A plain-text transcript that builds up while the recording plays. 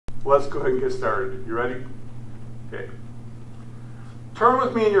Let's go ahead and get started. You ready? Okay. Turn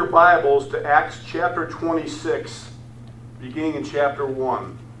with me in your Bibles to Acts chapter 26, beginning in chapter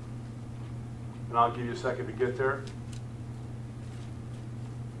 1. And I'll give you a second to get there.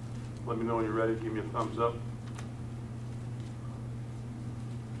 Let me know when you're ready. Give me a thumbs up.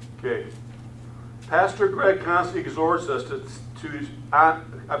 Okay. Pastor Greg constantly exhorts us I'll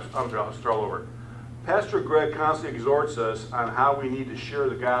start all over. Pastor Greg constantly exhorts us on how we need to share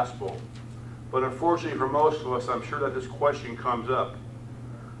the gospel. But unfortunately for most of us, I'm sure that this question comes up.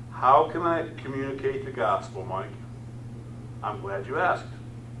 How can I communicate the gospel, Mike? I'm glad you asked.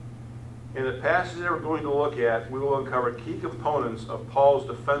 In the passage that we're going to look at, we will uncover key components of Paul's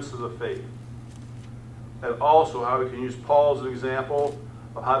defense of the faith, and also how we can use Paul as an example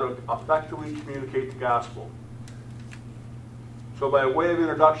of how to effectively communicate the gospel. So by way of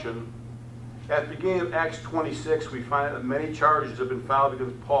introduction, at the beginning of Acts 26, we find that many charges have been filed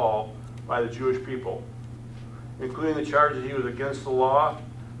against Paul by the Jewish people, including the charge that he was against the law,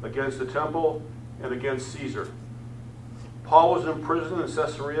 against the temple, and against Caesar. Paul was in prison in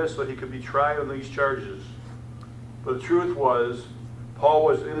Caesarea so that he could be tried on these charges. But the truth was, Paul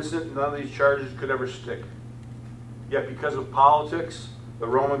was innocent and none of these charges could ever stick. Yet because of politics, the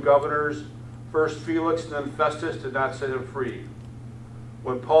Roman governors, first Felix and then Festus, did not set him free.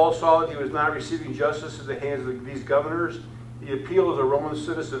 When Paul saw that he was not receiving justice at the hands of these governors, he appealed as a Roman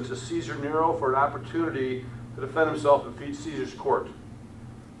citizen to Caesar Nero for an opportunity to defend himself in Caesar's court.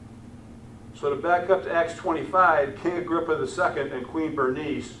 So to back up to Acts 25, King Agrippa II and Queen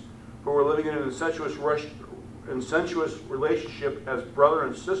Bernice, who were living in an incestuous relationship as brother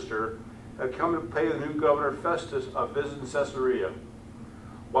and sister, had come to pay the new governor Festus a visit in Caesarea.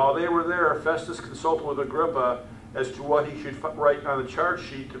 While they were there, Festus consulted with Agrippa as to what he should write on the charge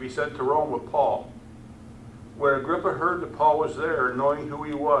sheet to be sent to Rome with Paul. When Agrippa heard that Paul was there, knowing who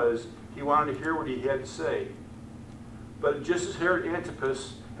he was, he wanted to hear what he had to say. But just as Herod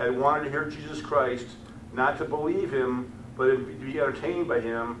Antipas had wanted to hear Jesus Christ, not to believe him, but to be entertained by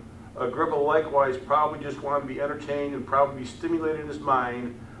him, Agrippa likewise probably just wanted to be entertained and probably be stimulated in his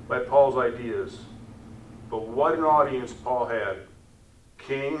mind by Paul's ideas. But what an audience Paul had.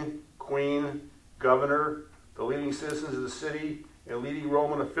 King, queen, governor, the leading citizens of the city, and leading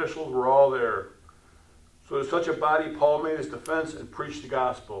Roman officials were all there. So to such a body, Paul made his defense and preached the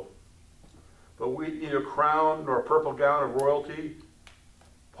gospel. But with neither crown nor purple gown of royalty,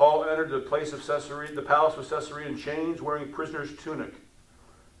 Paul entered the palace of Caesarea in chains, wearing a prisoner's tunic.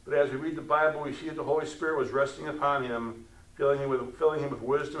 But as we read the Bible, we see that the Holy Spirit was resting upon him, filling him with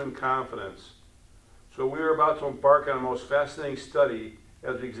wisdom and confidence. So we are about to embark on a most fascinating study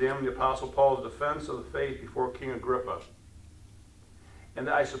as we examine the Apostle Paul's defense of the faith before King Agrippa. And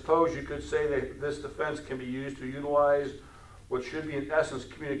I suppose you could say that this defense can be used to utilize what should be, in essence,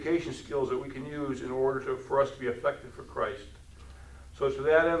 communication skills that we can use in order for us to be effective for Christ. So to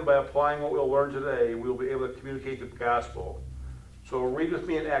that end, by applying what we'll learn today, we'll be able to communicate the gospel. So read with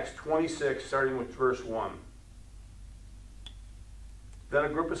me in Acts 26, starting with verse 1. Then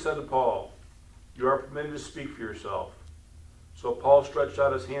Agrippa said to Paul, "You are permitted to speak for yourself." So Paul stretched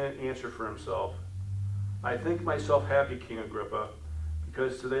out his hand and answered for himself. "I think myself happy, King Agrippa,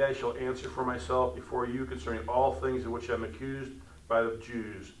 because today I shall answer for myself before you concerning all things in which I am accused by the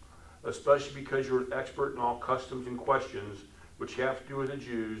Jews, especially because you are an expert in all customs and questions which have to do with the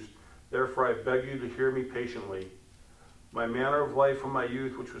Jews. Therefore I beg you to hear me patiently. My manner of life from my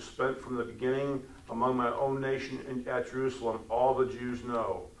youth, which was spent from the beginning among my own nation at Jerusalem, all the Jews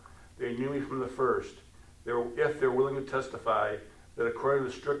know. They knew me from the first. If they're willing to testify that according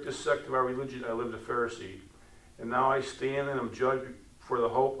to the strictest sect of our religion I lived a Pharisee. And now I stand and am judged for the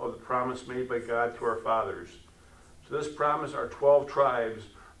hope of the promise made by God to our fathers. So this promise our 12 tribes,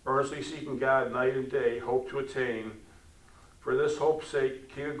 earnestly seeking God night and day, hope to attain. For this hope's sake,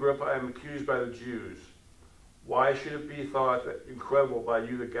 King Agrippa, I am accused by the Jews. Why should it be thought that incredible by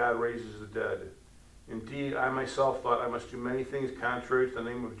you that God raises the dead? Indeed, I myself thought I must do many things contrary to the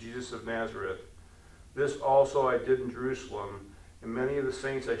name of Jesus of Nazareth. This also I did in Jerusalem, and many of the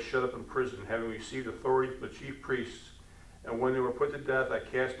saints I shut up in prison, having received authority from the chief priests. And when they were put to death, I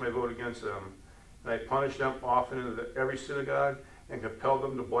cast my vote against them. And I punished them often in every synagogue, and compelled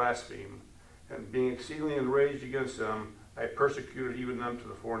them to blaspheme. And being exceedingly enraged against them, I persecuted even them to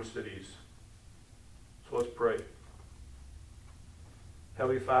the foreign cities. So let's pray.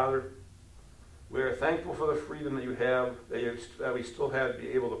 Heavenly Father, we are thankful for the freedom that you have, that we still have to be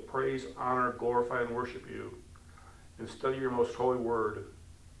able to praise, honor, glorify, and worship you, and study your most holy word,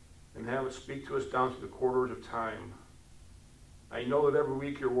 and have it speak to us down through the corridors of time. I know that every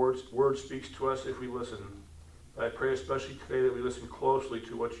week your word speaks to us if we listen, I pray especially today that we listen closely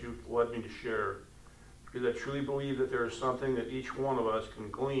to what you've led me to share, because I truly believe that there is something that each one of us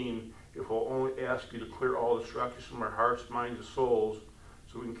can glean if we'll only ask you to clear all distractions from our hearts, minds, and souls,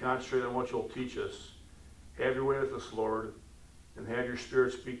 so we can concentrate on what you'll teach us. Have your way with us, Lord, and have your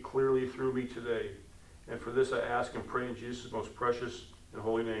Spirit speak clearly through me today. And for this I ask and pray in Jesus' most precious and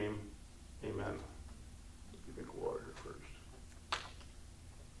holy name. Amen. Give me water here first.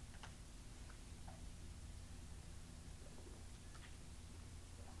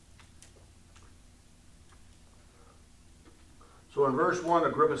 So in verse 1,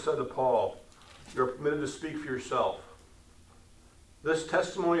 Agrippa said to Paul, "You are permitted to speak for yourself." This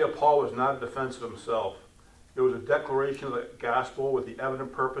testimony of Paul was not a defense of himself. It was a declaration of the gospel with the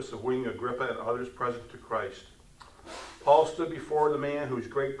evident purpose of winning Agrippa and others present to Christ. Paul stood before the man whose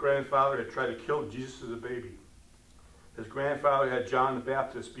great-grandfather had tried to kill Jesus as a baby. His grandfather had John the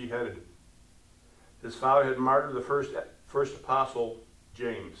Baptist beheaded. His father had martyred the first apostle,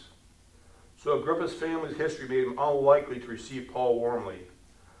 James. So Agrippa's family's history made him unlikely to receive Paul warmly.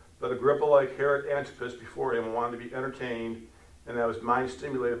 But Agrippa, like Herod Antipas before him, wanted to be entertained, and that was mind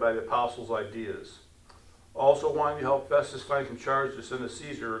stimulated by the apostles' ideas. Also wanting to help Festus find some charge to send to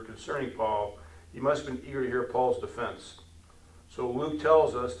Caesar concerning Paul, he must have been eager to hear Paul's defense. So Luke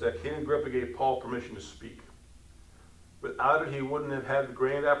tells us that King Agrippa gave Paul permission to speak. Without it, he wouldn't have had the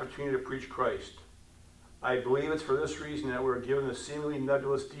grand opportunity to preach Christ. I believe it's for this reason that we're given the seemingly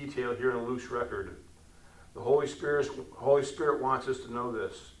nebulous detail here in Luke's record. The Holy Spirit wants us to know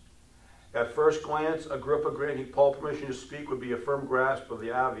this. At first glance, Agrippa granting Paul permission to speak would be a firm grasp of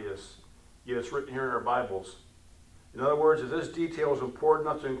the obvious, yet it's written here in our Bibles. In other words, if this detail is important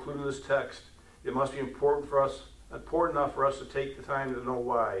enough to include in this text, it must be important enough for us to take the time to know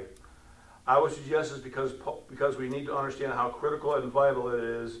why. I would suggest it's because we need to understand how critical and vital it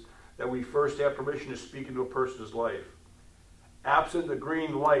is that we first have permission to speak into a person's life. Absent the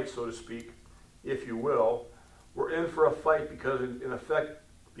green light, so to speak, if you will, we're in for a fight because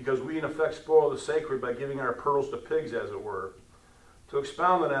we in effect spoil the sacred by giving our pearls to pigs, as it were. To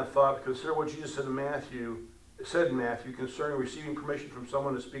expound on that thought, consider what Jesus said in Matthew concerning receiving permission from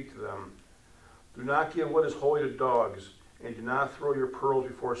someone to speak to them. Do not give what is holy to dogs, and do not throw your pearls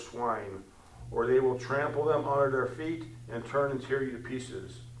before swine, or they will trample them under their feet and turn and tear you to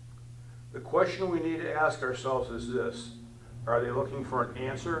pieces. The question we need to ask ourselves is this: are they looking for an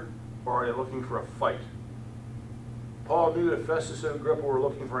answer, or are they looking for a fight? Paul knew that Festus and Agrippa were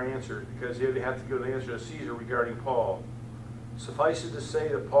looking for answers because they had to give an answer to Caesar regarding Paul. Suffice it to say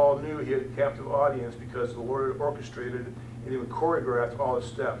that Paul knew he had a captive audience because the Lord had orchestrated and even choreographed all the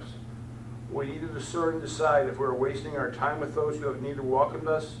steps. We need to discern and decide if we're wasting our time with those who have neither welcomed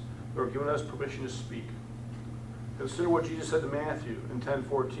us nor given us permission to speak. Consider what Jesus said to Matthew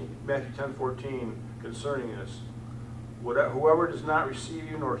 10:14 concerning this. Whoever does not receive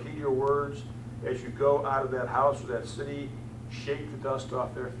you nor heed your words, as you go out of that house or that city, shake the dust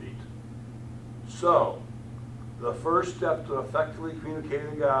off their feet. So, the first step to effectively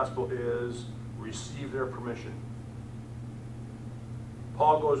communicating the gospel is receive their permission.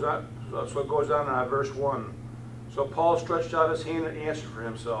 So it goes on in verse 1. So Paul stretched out his hand and answered for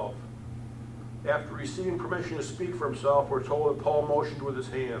himself. After receiving permission to speak for himself, we're told that Paul motioned with his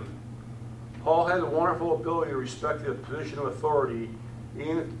hand. Paul had a wonderful ability to respect the position of authority,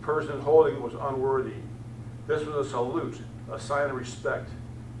 even if the person holding it was unworthy. This was a salute, a sign of respect.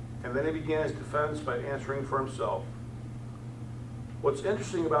 And then he began his defense by answering for himself. What's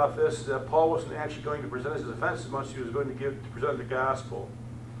interesting about this is that Paul wasn't actually going to present his defense as much as he was going to present the gospel.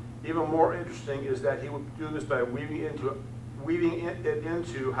 Even more interesting is that he would do this by weaving it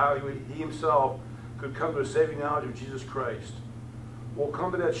into how he himself could come to a saving knowledge of Jesus Christ. We'll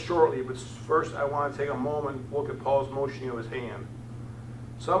come to that shortly, but first I want to take a moment and look at Paul's motioning of his hand.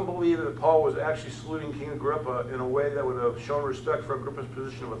 Some believe that Paul was actually saluting King Agrippa in a way that would have shown respect for Agrippa's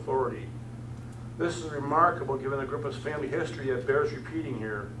position of authority. This is remarkable given Agrippa's family history that bears repeating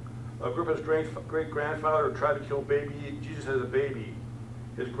here. Agrippa's great-grandfather had tried to kill Jesus as a baby.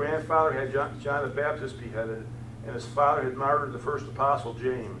 His grandfather had John the Baptist beheaded, and his father had martyred the first apostle,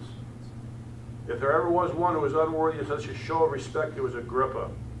 James. If there ever was one who was unworthy of such a show of respect, it was Agrippa.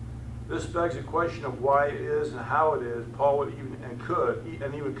 This begs the question of why it is and how it is Paul would even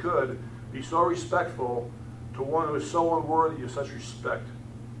could be so respectful to one who is so unworthy of such respect.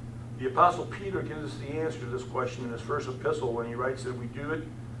 The Apostle Peter gives us the answer to this question in his first epistle when he writes that we do it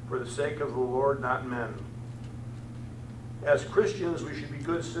for the sake of the Lord, not men. As Christians, we should be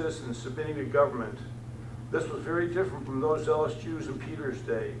good citizens submitting to government. This was very different from those zealous Jews in Peter's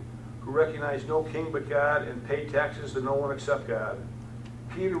day, who recognized no king but God and paid taxes to no one except God.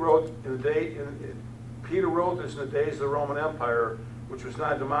 Peter wrote in Peter wrote this in the days of the Roman Empire, which was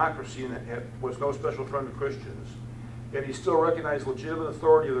not a democracy and was no special friend of Christians. Yet he still recognized legitimate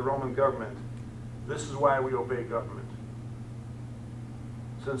authority of the Roman government. This is why we obey government.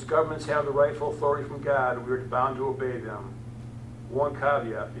 Since governments have the rightful authority from God, we are bound to obey them. One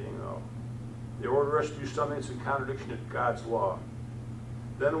caveat being, though, they order us to do something that's in contradiction to God's law.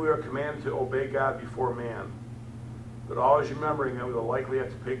 Then we are commanded to obey God before man, but always remembering that we will likely have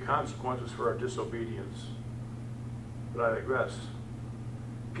to pay consequences for our disobedience. But I digress.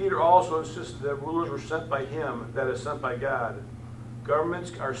 Peter also insisted that rulers were sent by him, that is, sent by God.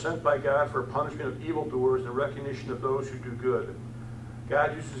 Governments are sent by God for punishment of evildoers and recognition of those who do good.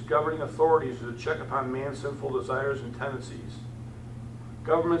 God uses governing authorities as a check upon man's sinful desires and tendencies.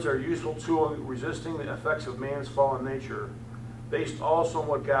 Governments are a useful tool in resisting the effects of man's fallen nature. Based also on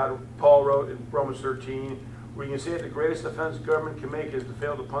what Paul wrote in Romans 13, where you can say that the greatest offense government can make is to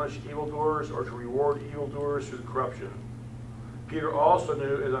fail to punish evildoers or to reward evildoers through corruption. Peter also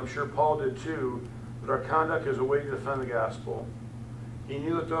knew, as I'm sure Paul did too, that our conduct is a way to defend the gospel. He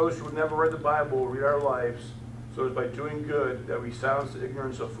knew that those who had never read the Bible will read our lives, so it is by doing good that we silence the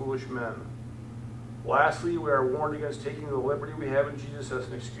ignorance of foolish men. Lastly, we are warned against taking the liberty we have in Jesus as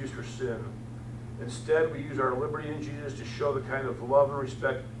an excuse for sin. Instead, we use our liberty in Jesus to show the kind of love and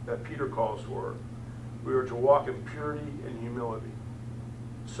respect that Peter calls for. We are to walk in purity and humility.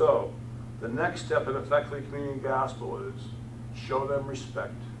 So, the next step in effectively communicating the gospel is show them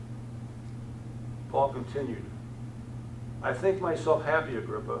respect. Paul continued, I think myself happy,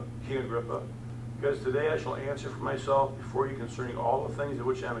 Agrippa, King Agrippa, because today I shall answer for myself before you concerning all the things of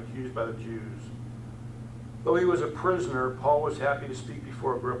which I am accused by the Jews. Though he was a prisoner, Paul was happy to speak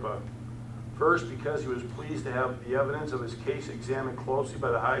before Agrippa. First, because he was pleased to have the evidence of his case examined closely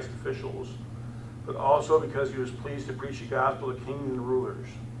by the highest officials, but also because he was pleased to preach the gospel to kings and rulers.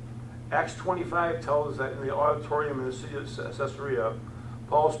 Acts 25 tells us that in the auditorium in the city of Caesarea,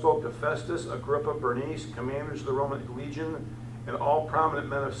 Paul spoke to Festus, Agrippa, Bernice, commanders of the Roman legion, and all prominent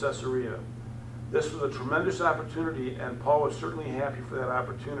men of Caesarea. This was a tremendous opportunity, and Paul was certainly happy for that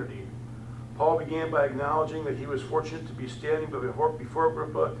opportunity. Paul began by acknowledging that he was fortunate to be standing before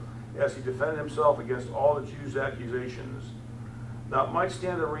Agrippa as he defended himself against all the Jews' accusations. Now, it might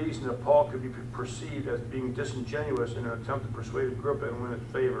stand to reason that Paul could be perceived as being disingenuous in an attempt to persuade Agrippa and win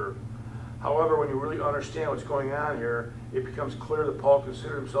his favor. However, when you really understand what's going on here, it becomes clear that Paul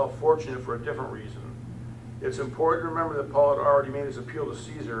considered himself fortunate for a different reason. It's important to remember that Paul had already made his appeal to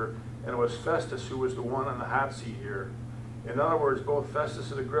Caesar, and it was Festus who was the one on the hot seat here. In other words, both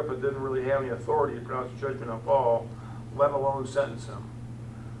Festus and Agrippa didn't really have any authority to pronounce judgment on Paul, let alone sentence him.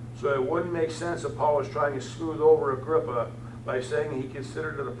 So it wouldn't make sense if Paul was trying to smooth over Agrippa by saying he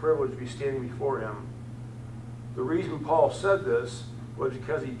considered it a privilege to be standing before him. The reason Paul said this was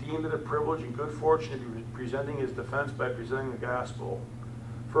because he deemed it a privilege and good fortune to be presenting his defense by presenting the gospel.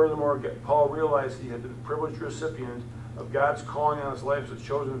 Furthermore, Paul realized he had been a privileged recipient of God's calling on his life as a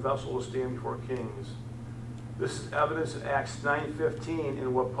chosen vessel to stand before kings. This is evidence in Acts 9:15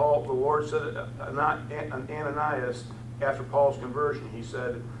 in what the Lord said on Ananias after Paul's conversion. He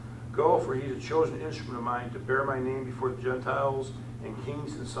said, Go, for he is a chosen instrument of mine to bear my name before the Gentiles and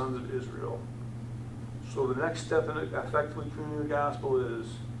kings and sons of Israel. So the next step in effectively communicating the gospel is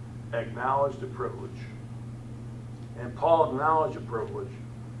acknowledge the privilege. And Paul acknowledged the privilege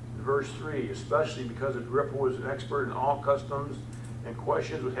in verse 3, especially because Agrippa was an expert in all customs and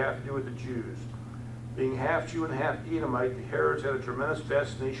questions would have to do with the Jews. Being half Jew and half Edomite, the Herods had a tremendous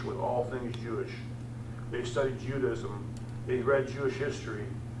fascination with all things Jewish. They studied Judaism. They read Jewish history.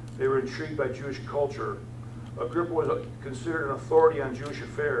 They were intrigued by Jewish culture. Agrippa was considered an authority on Jewish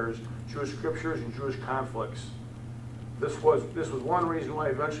affairs, Jewish scriptures, and Jewish conflicts. This was one reason why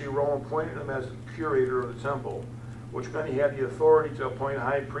eventually Rome appointed him as curator of the temple, which meant he had the authority to appoint a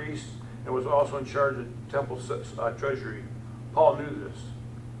high priest and was also in charge of the temple treasury. Paul knew this.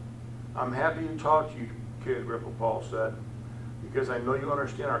 I'm happy to talk to you, King Agrippa, Paul said, because I know you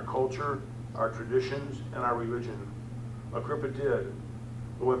understand our culture, our traditions, and our religion. Agrippa did.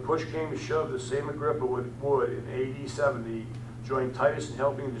 But when push came to shove, the same Agrippa would in AD 70 join Titus in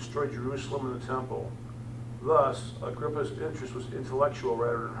helping to destroy Jerusalem and the temple. Thus, Agrippa's interest was intellectual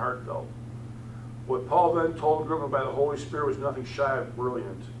rather than heartfelt. What Paul then told Agrippa by the Holy Spirit was nothing shy of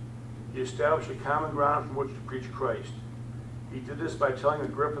brilliant. He established a common ground from which to preach Christ. He did this by telling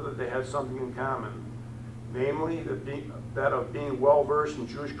Agrippa that they had something in common, namely that of being well-versed in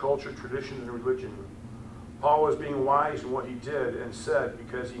Jewish culture, traditions, and religion. Paul was being wise in what he did and said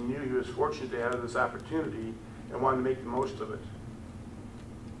because he knew he was fortunate to have this opportunity and wanted to make the most of it.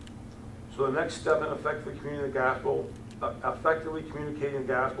 So the next step in effectively communicating the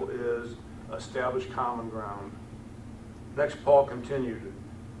gospel is establish common ground. Next, Paul continued,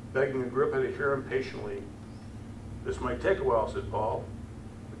 begging Agrippa to hear him patiently. This might take a while, said Paul,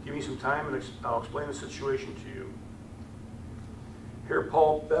 but give me some time and I'll explain the situation to you. Here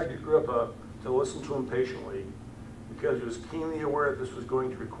Paul begged Agrippa to listen to him patiently, because he was keenly aware that this was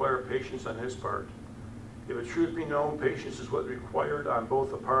going to require patience on his part. If the truth be known, patience is what's required on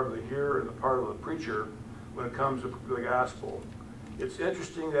both the part of the hearer and the part of the preacher when it comes to the gospel. It's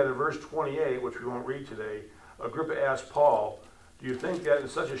interesting that in verse 28, which we won't read today, Agrippa asked Paul, "Do you think that in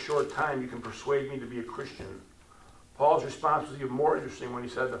such a short time you can persuade me to be a Christian?" Paul's response was even more interesting when he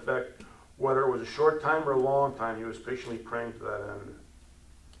said, in effect, whether it was a short time or a long time, he was patiently praying to that end.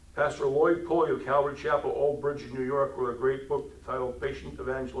 Pastor Lloyd Pulley of Calvary Chapel, Old Bridge in New York, wrote a great book titled Patient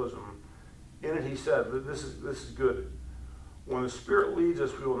Evangelism. In it he said, this is good. When the Spirit leads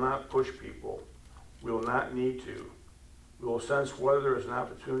us, we will not push people. We will not need to. We will sense whether there is an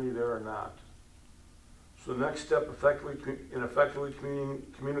opportunity there or not. So the next step in effectively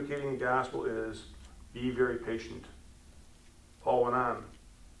communicating the gospel is be very patient. Paul went on,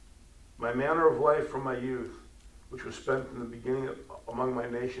 my manner of life from my youth, which was spent in the beginning among my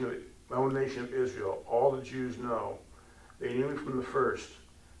own nation of Israel, all the Jews know. They knew me from the first,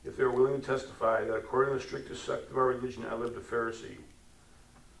 if they were willing to testify that according to the strictest sect of our religion, I lived a Pharisee.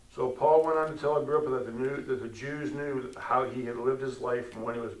 So Paul went on to tell Agrippa that the Jews knew how he had lived his life from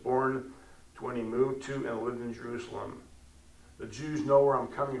when he was born to when he moved to and lived in Jerusalem. The Jews know where I'm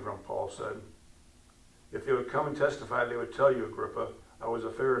coming from, Paul said. If they would come and testify, they would tell you, Agrippa, I was a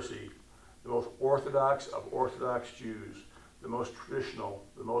Pharisee, the most orthodox of Orthodox Jews, the most traditional,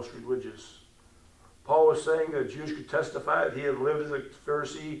 the most religious. Paul was saying that Jews could testify that he had lived as a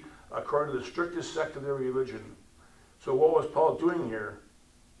Pharisee according to the strictest sect of their religion. So what was Paul doing here?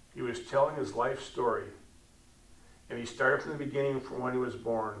 He was telling his life story. And he started from the beginning, from when he was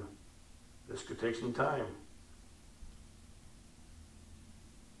born. This could take some time.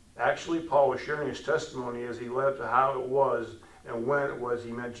 Actually, Paul was sharing his testimony as he led up to how it was and when it was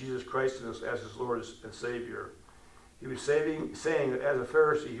he met Jesus Christ as his Lord and Savior. He was saying that as a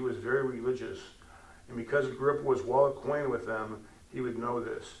Pharisee, he was very religious. And because Agrippa was well acquainted with them, he would know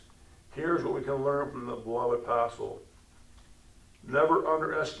this. Here's what we can learn from the beloved apostle. Never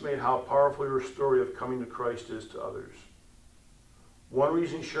underestimate how powerful your story of coming to Christ is to others. One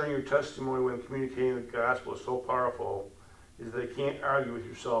reason sharing your testimony when communicating the gospel is so powerful is that they can't argue with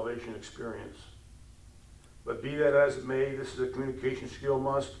your salvation experience. But be that as it may, this is a communication skill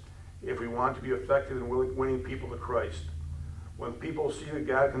must if we want to be effective in winning people to Christ. When people see that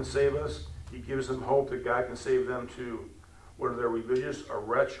God can save us, he gives them hope that God can save them too, whether they're religious, a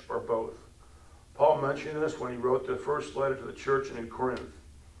wretch, or both. Paul mentioned this when he wrote the first letter to the church in Corinth.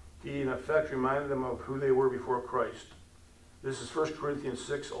 He, in effect, reminded them of who they were before Christ. This is 1 Corinthians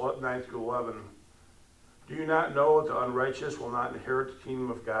 6, 9 through 11. Do you not know that the unrighteous will not inherit the kingdom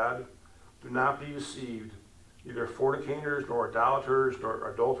of God? Do not be deceived. Neither fornicators, nor idolaters,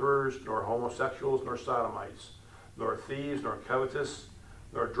 nor adulterers, nor homosexuals, nor sodomites, nor thieves, nor covetous,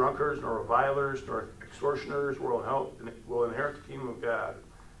 nor drunkards, nor revilers, nor extortioners will inherit the kingdom of God.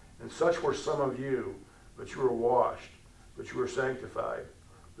 And such were some of you, but you were washed, but you were sanctified,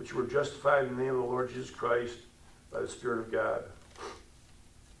 but you were justified in the name of the Lord Jesus Christ by the Spirit of God.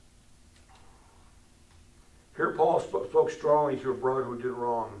 Here Paul spoke strongly to a brother who did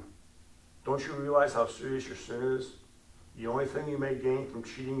wrong. Don't you realize how serious your sin is? The only thing you may gain from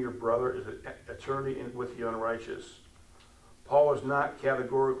cheating your brother is eternity with the unrighteous. Paul was not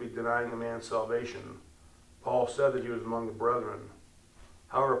categorically denying a man's salvation. Paul said that he was among the brethren.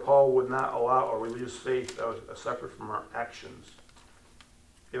 However, Paul would not allow a religious faith that was separate from our actions.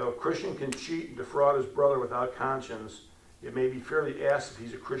 If a Christian can cheat and defraud his brother without conscience, it may be fairly asked if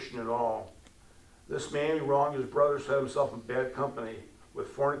he's a Christian at all. This man who wronged his brother set himself in bad company with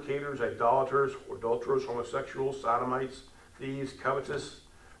fornicators, idolaters, adulterers, homosexuals, sodomites, thieves, covetous,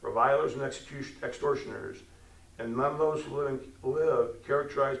 revilers, and extortioners. And none of those who live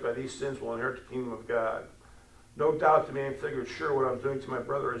characterized by these sins will inherit the kingdom of God. No doubt the man figured, sure, what I'm doing to my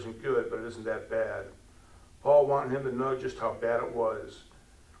brother isn't good, but it isn't that bad. Paul wanted him to know just how bad it was.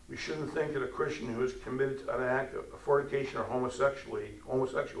 We shouldn't think that a Christian who is committed to an act of fornication or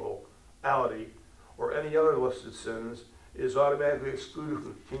homosexuality, or any other listed sins is automatically excluded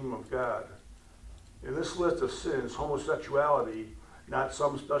from the kingdom of God. In this list of sins, homosexuality, not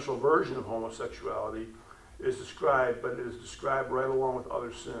some special version of homosexuality, is described, but it is described right along with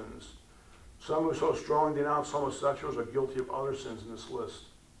other sins. Some who so strongly denounce homosexuals are guilty of other sins in this list.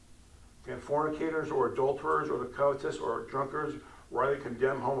 Can fornicators or adulterers or the covetous or drunkards rightly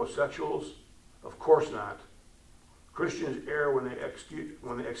condemn homosexuals? Of course not. Christians err when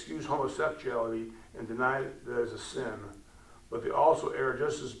they excuse homosexuality and deny that as a sin, but they also err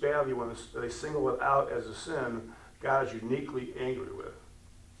just as badly when they single it out as a sin God is uniquely angry with.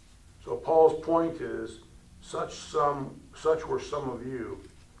 So Paul's point is, such were some of you.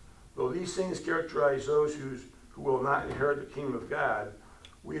 Though these things characterize those who will not inherit the kingdom of God,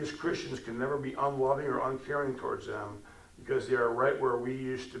 we as Christians can never be unloving or uncaring towards them because they are right where we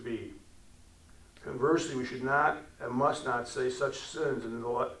used to be. Conversely, we should not and must not say such sins in the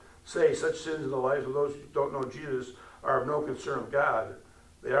lives of those who don't know Jesus are of no concern of God.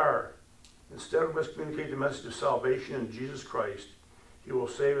 They are. Instead, we must communicate the message of salvation in Jesus Christ. He will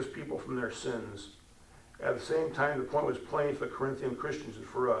save his people from their sins. At the same time, the point was plain for the Corinthian Christians and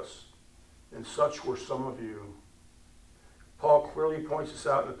for us. And such were some of you. Paul clearly points this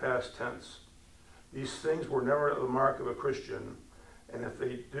out in the past tense. These things were never the mark of a Christian, and if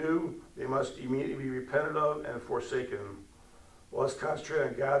they do, they must immediately be repented of and forsaken. Well, let's concentrate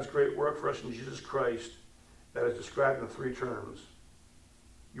on God's great work for us in Jesus Christ that is described in 3 terms.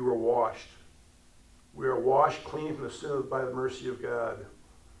 You were washed. We are washed clean from the sin by the mercy of God.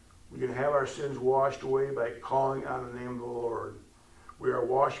 We can have our sins washed away by calling on the name of the Lord. We are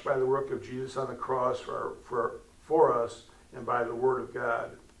washed by the work of Jesus on the cross for us and by the word of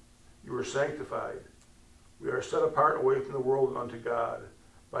God. You are sanctified. We are set apart away from the world unto God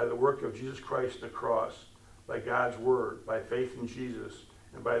by the work of Jesus Christ on the cross, by God's word, by faith in Jesus,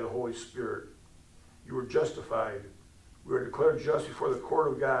 and by the Holy Spirit. You were justified. We are declared just before the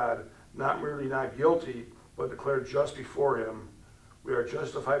court of God, not merely not guilty, but declared just before him. We are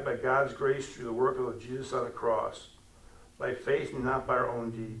justified by God's grace through the work of Jesus on the cross, by faith and not by our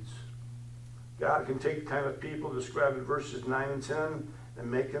own deeds. God can take the kind of people described in verses 9 and 10 and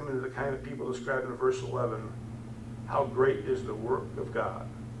make them into the kind of people described in verse 11. How great is the work of God.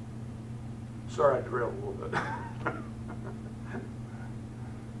 Sorry, I derailed a little bit.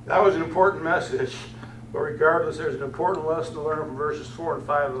 That was an important message, but regardless, there's an important lesson to learn from verses 4 and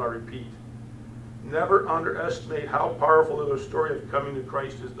 5 that I'll repeat. Never underestimate how powerful the story of coming to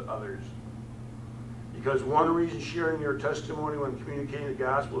Christ is to others. Because one reason sharing your testimony when communicating the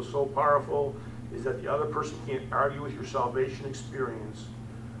gospel is so powerful is that the other person can't argue with your salvation experience.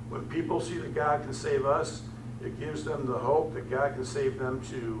 When people see that God can save us, it gives them the hope that God can save them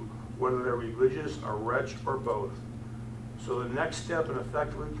too, whether they're religious or rich or both. So the next step in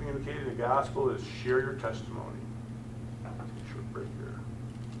effectively communicating the gospel is share your testimony. Take a short break here.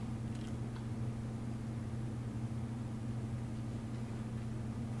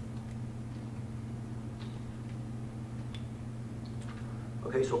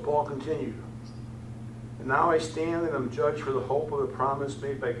 Okay, so Paul continued. And now I stand and am judged for the hope of the promise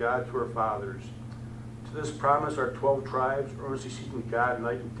made by God to our fathers. To this promise our 12 tribes, earnestly seeking God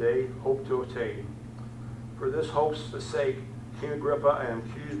night and day, hope to attain. For this hope's sake, King Agrippa, I am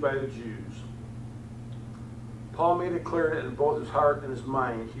accused by the Jews. Paul made it clear that in both his heart and his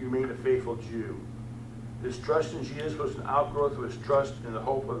mind he remained a faithful Jew. His trust in Jesus was an outgrowth of his trust in the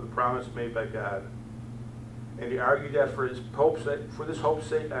hope of the promise made by God. And he argued that for this hope's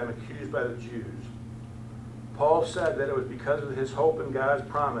sake I am accused by the Jews. Paul said that it was because of his hope in God's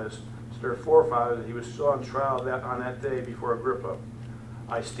promise to their forefathers that he was still on trial on that day before Agrippa.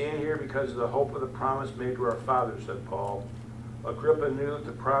 I stand here because of the hope of the promise made to our fathers, said Paul. Agrippa knew that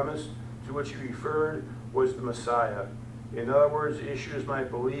the promise to which he referred was the Messiah. In other words, the issue is my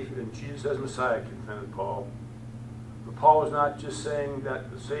belief in Jesus as Messiah, contended Paul. But Paul was not just saying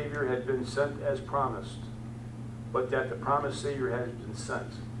that the Savior had been sent as promised, but that the promised Savior had been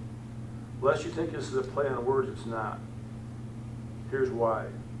sent. Lest you think this is a play on words, it's not. Here's why.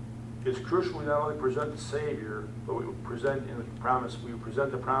 It's crucial we not only present the Savior, but we present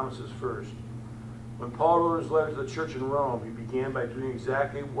the promises first. When Paul wrote his letter to the church in Rome, he began by doing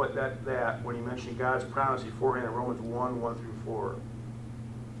exactly that when he mentioned God's promise beforehand in Romans 1 through 4.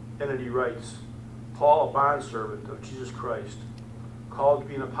 And then he writes, Paul, a bondservant of Jesus Christ, called to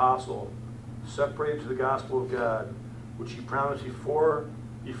be an apostle, separated to the gospel of God, which he promised before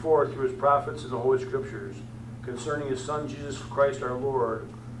through his prophets in the Holy Scriptures, concerning his Son Jesus Christ our Lord,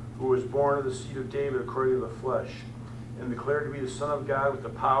 who was born of the seed of David according to the flesh, and declared to be the Son of God with the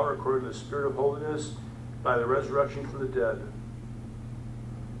power according to the Spirit of holiness by the resurrection from the dead.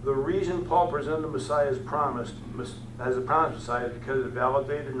 The reason Paul presented the Messiah as a promised Messiah is because it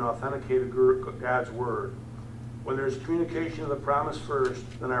validated and authenticated God's word. When there's communication of the promise first,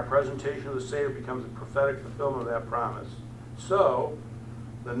 then our presentation of the Savior becomes a prophetic fulfillment of that promise. So,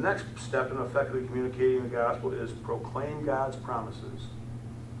 the next step in effectively communicating the gospel is proclaim God's promises.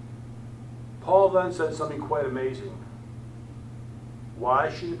 Paul then said something quite amazing.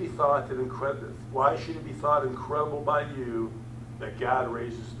 Why should it be thought incredible by you that God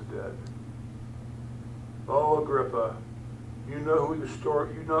raises the dead? Oh, Agrippa, you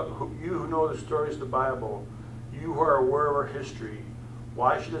who know the stories of the Bible, you who are aware of our history,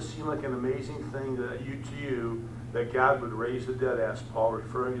 why should it seem like an amazing thing to you that God would raise the dead? Asked Paul,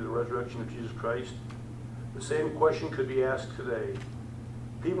 referring to the resurrection of Jesus Christ. The same question could be asked today.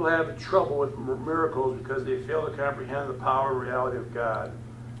 People have trouble with miracles because they fail to comprehend the power and reality of God.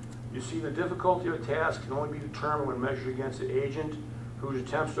 You see, the difficulty of a task can only be determined when measured against the agent whose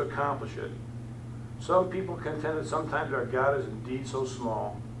attempts to accomplish it. Some people contend that sometimes our God is indeed so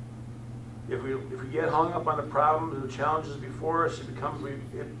small. If we get hung up on the problems and the challenges before us,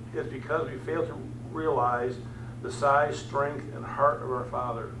 it's because we fail to realize the size, strength, and heart of our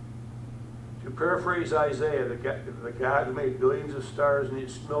Father. To paraphrase Isaiah, the God who made billions of stars in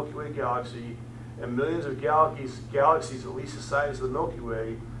the Milky Way galaxy and millions of galaxies at least the size of the Milky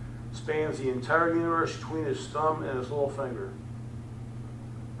Way, spans the entire universe between his thumb and his little finger.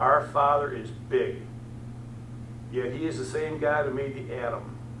 Our Father is big, yet he is the same God who made the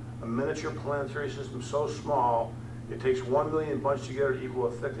atom, a miniature planetary system so small it takes 1 million bunched together to equal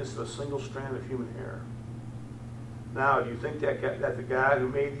the thickness of a single strand of human hair. Now, do you think that the God who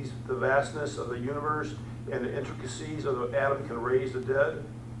made the vastness of the universe and the intricacies of the atom can raise the dead?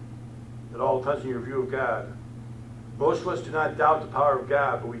 It all depends on your view of God. Most of us do not doubt the power of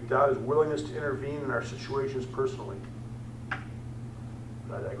God, but we doubt his willingness to intervene in our situations personally.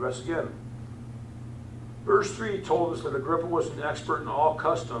 But I digress again. Verse 3 told us that Agrippa was an expert in all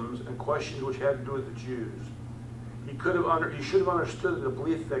customs and questions which had to do with the Jews. He should have understood the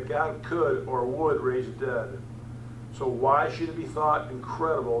belief that God could or would raise the dead. So why should it be thought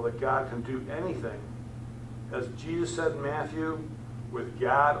incredible that God can do anything? As Jesus said in Matthew, with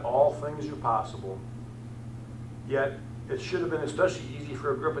God all things are possible. Yet it should have been especially easy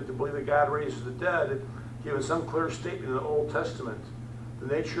for Agrippa to believe that God raises the dead, given some clear statement in the Old Testament, the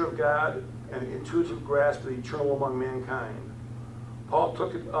nature of God and the intuitive grasp of the eternal among mankind. Paul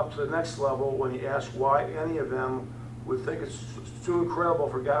took it up to the next level when he asked why any of them would think it's too incredible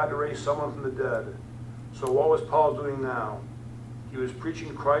for God to raise someone from the dead. So what was Paul doing now? He was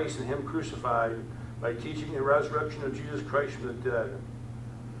preaching Christ and him crucified by teaching the resurrection of Jesus Christ from the dead.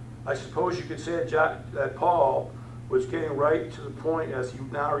 I suppose you could say that Paul was getting right to the point as he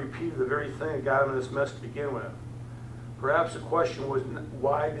now repeated the very thing that got him in this mess to begin with. Perhaps the question was,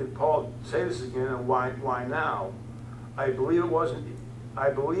 why did Paul say this again, and why now? I believe it wasn't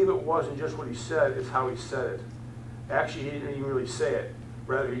just what he said, it's how he said it. Actually, he didn't even really say it.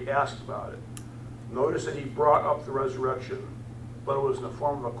 Rather, he asked about it. Notice that he brought up the resurrection, but it was in the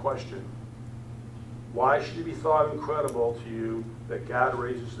form of a question. Why should it be thought incredible to you that God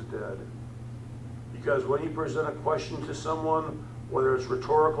raises the dead? Because when you present a question to someone, whether it's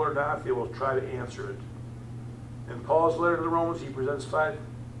rhetorical or not, they will try to answer it. In Paul's letter to the Romans, he presents 5.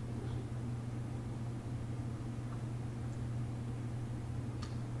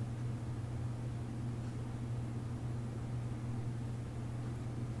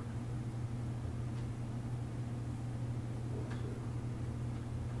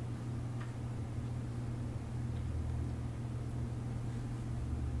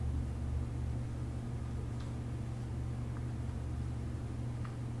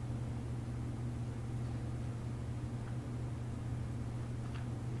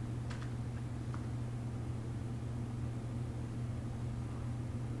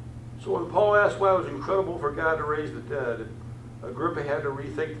 So when Paul asked why it was incredible for God to raise the dead, Agrippa had to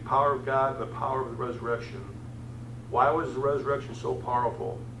rethink the power of God and the power of the resurrection. Why was the resurrection so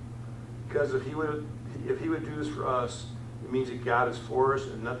powerful? Because if he would do this for us, it means that God is for us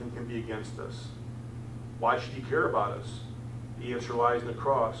and nothing can be against us. Why should he care about us? The answer lies in the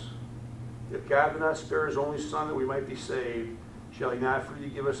cross. If God did not spare his only Son that we might be saved, shall he not freely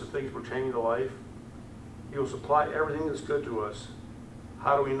give us the things pertaining to life? He will supply everything that's good to us.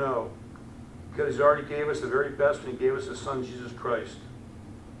 How do we know? Because he's already gave us the very best when he gave us his Son, Jesus Christ.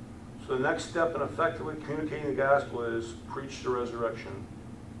 So the next step in effectively communicating the gospel is preach the resurrection.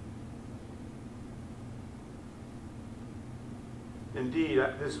 Indeed,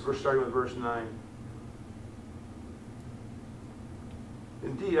 we're starting with verse 9.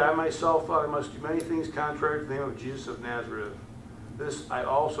 Indeed, I myself thought I must do many things contrary to the name of Jesus of Nazareth. This I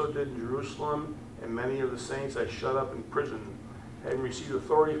also did in Jerusalem, and many of the saints I shut up in prison, having received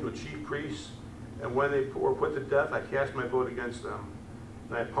authority from the chief priests, and when they were put to death, I cast my vote against them.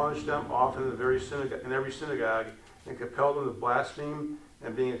 And I punished them often in every synagogue, and compelled them to blaspheme,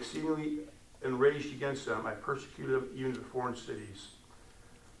 and being exceedingly enraged against them, I persecuted them even to foreign cities.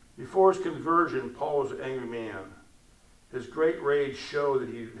 Before his conversion, Paul was an angry man. His great rage showed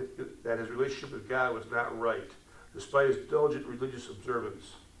that his relationship with God was not right, despite his diligent religious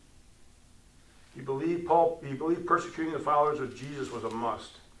observance. He believed persecuting the followers of Jesus was a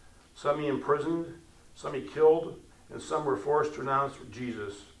must. Some he imprisoned, some he killed, and some were forced to renounce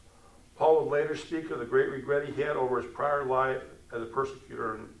Jesus. Paul would later speak of the great regret he had over his prior life as a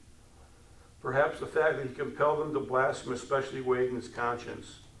persecutor, and perhaps the fact that he compelled them to blaspheme especially weighed in his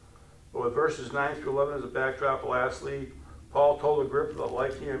conscience. But with verses 9 through 11 as a backdrop, lastly, Paul told Agrippa that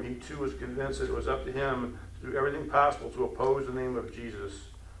like him, he too was convinced that it was up to him to do everything possible to oppose the name of Jesus.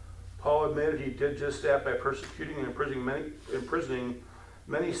 Paul admitted he did just that by persecuting and imprisoning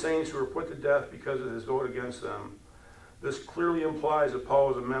many saints who were put to death because of his vote against them. This clearly implies that Paul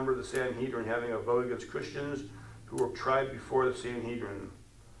was a member of the Sanhedrin, having a vote against Christians who were tried before the Sanhedrin.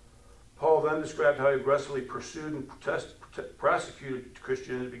 Paul then described how he aggressively pursued and prosecuted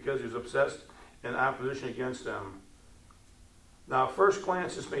Christians because he was obsessed in opposition against them. Now, at first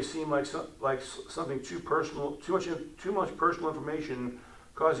glance, this may seem like something too personal, too much personal information,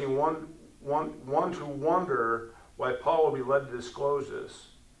 causing one to wonder why Paul would be led to disclose this.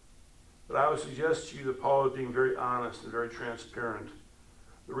 But I would suggest to you that Paul is being very honest and very transparent.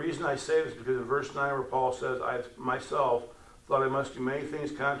 The reason I say this is because in verse 9 where Paul says, I myself thought I must do many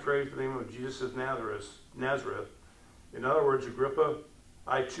things contrary to the name of Jesus of Nazareth. In other words, Agrippa,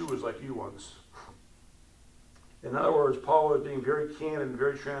 I too was like you once. In other words, Paul was being very candid and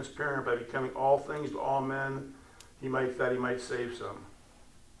very transparent by becoming all things to all men that he might save some.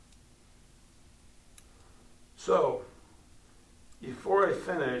 So, before I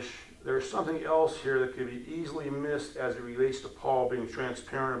finish, there's something else here that could be easily missed as it relates to Paul being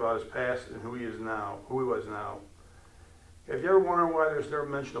transparent about his past and who he was now. Have you ever wondered why there's never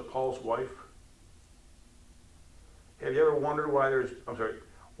mention of Paul's wife? Have you ever wondered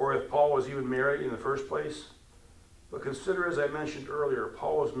or if Paul was even married in the first place? But consider, as I mentioned earlier,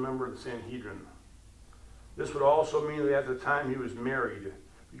 Paul was a member of the Sanhedrin. This would also mean that at the time he was married,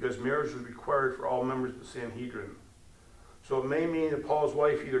 because marriage was required for all members of the Sanhedrin. So it may mean that Paul's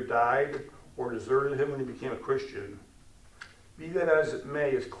wife either died or deserted him when he became a Christian. Be that as it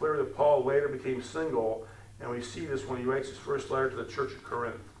may, it's clear that Paul later became single, and we see this when he writes his first letter to the church of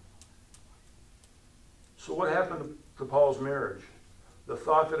Corinth. So what happened to Paul's marriage? The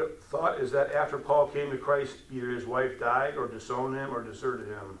thought is that after Paul came to Christ, either his wife died or disowned him or deserted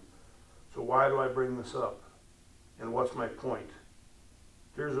him. So why do I bring this up? And what's my point?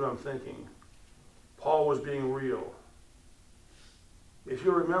 Here's what I'm thinking. Paul was being real. If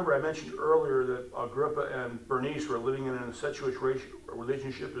you remember, I mentioned earlier that Agrippa and Bernice were living in an incestuous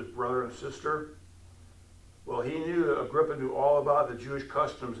relationship as brother and sister. Well, he knew that Agrippa knew all about the Jewish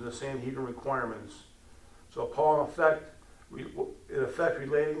customs and the Sanhedrin requirements. So Paul, in effect,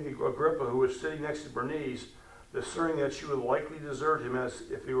 relating to Agrippa, who was sitting next to Bernice, discerning that she would likely desert him as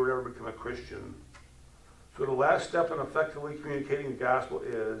if he were to ever become a Christian. So the last step in effectively communicating the gospel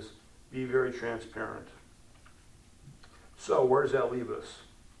is be very transparent. So where does that leave us?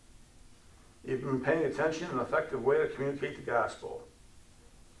 You've been paying attention in an effective way to communicate the gospel.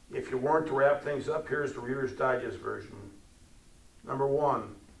 If you weren't, to wrap things up, here's the Reader's Digest version. Number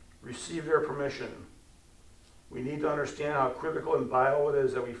 1, receive their permission. We need to understand how critical and vital it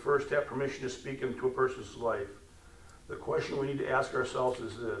is that we first have permission to speak into a person's life. The question we need to ask ourselves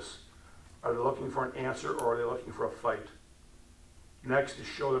is this: are they looking for an answer, or are they looking for a fight? Next is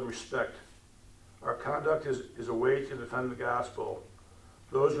show them respect. Our conduct is a way to defend the gospel.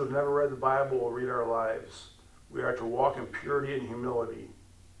 Those who have never read the Bible will read our lives. We are to walk in purity and humility.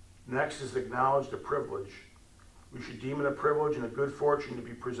 Next is acknowledge the privilege. We should deem it a privilege and a good fortune to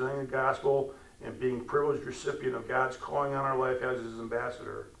be presenting the gospel and being privileged recipient of God's calling on our life as his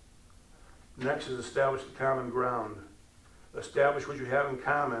ambassador. Next is establish the common ground. Establish what you have in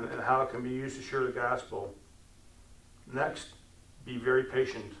common and how it can be used to share the gospel. Next, be very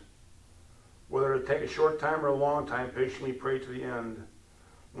patient. Whether it take a short time or a long time, patiently pray to the end.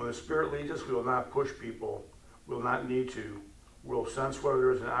 When the Spirit leads us, we will not push people. We will not need to. We will sense whether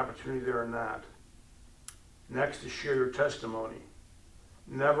there is an opportunity there or not. Next is share your testimony.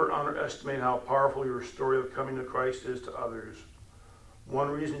 Never underestimate how powerful your story of coming to Christ is to others. One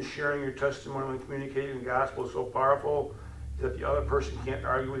reason sharing your testimony when communicating the gospel is so powerful is that the other person can't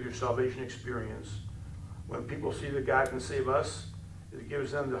argue with your salvation experience. When people see that God can save us, it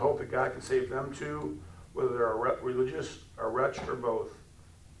gives them the hope that God can save them too, whether they're religious, a wretch, or both.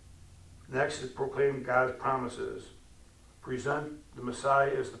 Next is proclaim God's promises. Present the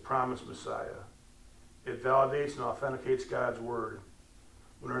Messiah as the promised Messiah. It validates and authenticates God's word.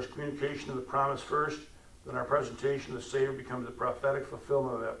 When there's communication of the promise first, then our presentation of the Savior becomes the prophetic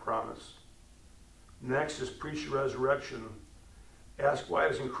fulfillment of that promise. Next is preach the resurrection. Ask why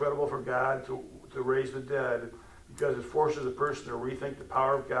it is incredible for God to raise the dead, because it forces a person to rethink the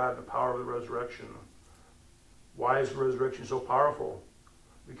power of God and the power of the resurrection. Why is the resurrection so powerful?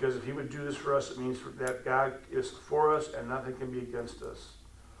 Because if he would do this for us, it means that God is for us and nothing can be against us.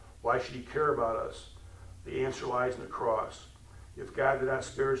 Why should he care about us? The answer lies in the cross. If God did not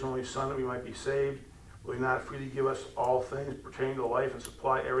spare his only Son that we might be saved, will he not freely give us all things pertaining to life and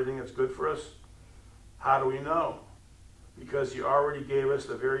supply everything that's good for us? How do we know? Because he already gave us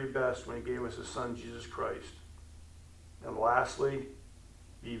the very best when he gave us his Son, Jesus Christ. And lastly,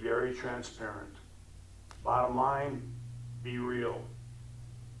 be very transparent. Bottom line, be real.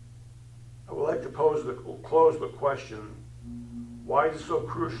 I would like to close with a question. Why is it so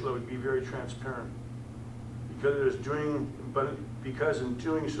crucial that we be very transparent? Because in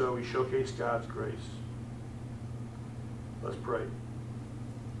doing so, we showcase God's grace. Let's pray.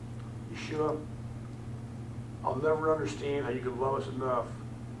 Yeshua, I'll never understand how you could love us enough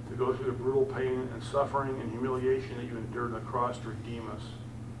to go through the brutal pain and suffering and humiliation that you endured on the cross to redeem us.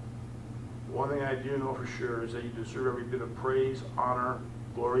 One thing I do know for sure is that you deserve every bit of praise, honor,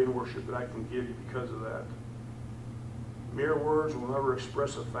 glory, and worship that I can give you because of that. Mere words will never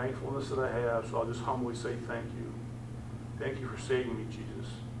express the thankfulness that I have, so I'll just humbly say thank you. Thank you for saving me,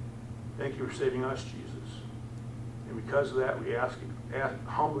 Jesus. Thank you for saving us, Jesus. And because of that, we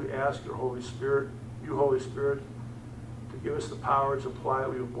humbly ask your Holy Spirit, you Holy Spirit, to give us the power to apply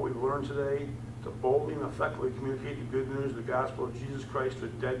what we've learned today, to boldly and effectively communicate the good news of the gospel of Jesus Christ to a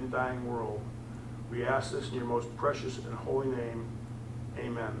dead and dying world. We ask this in your most precious and holy name.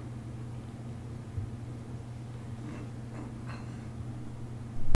 Amen.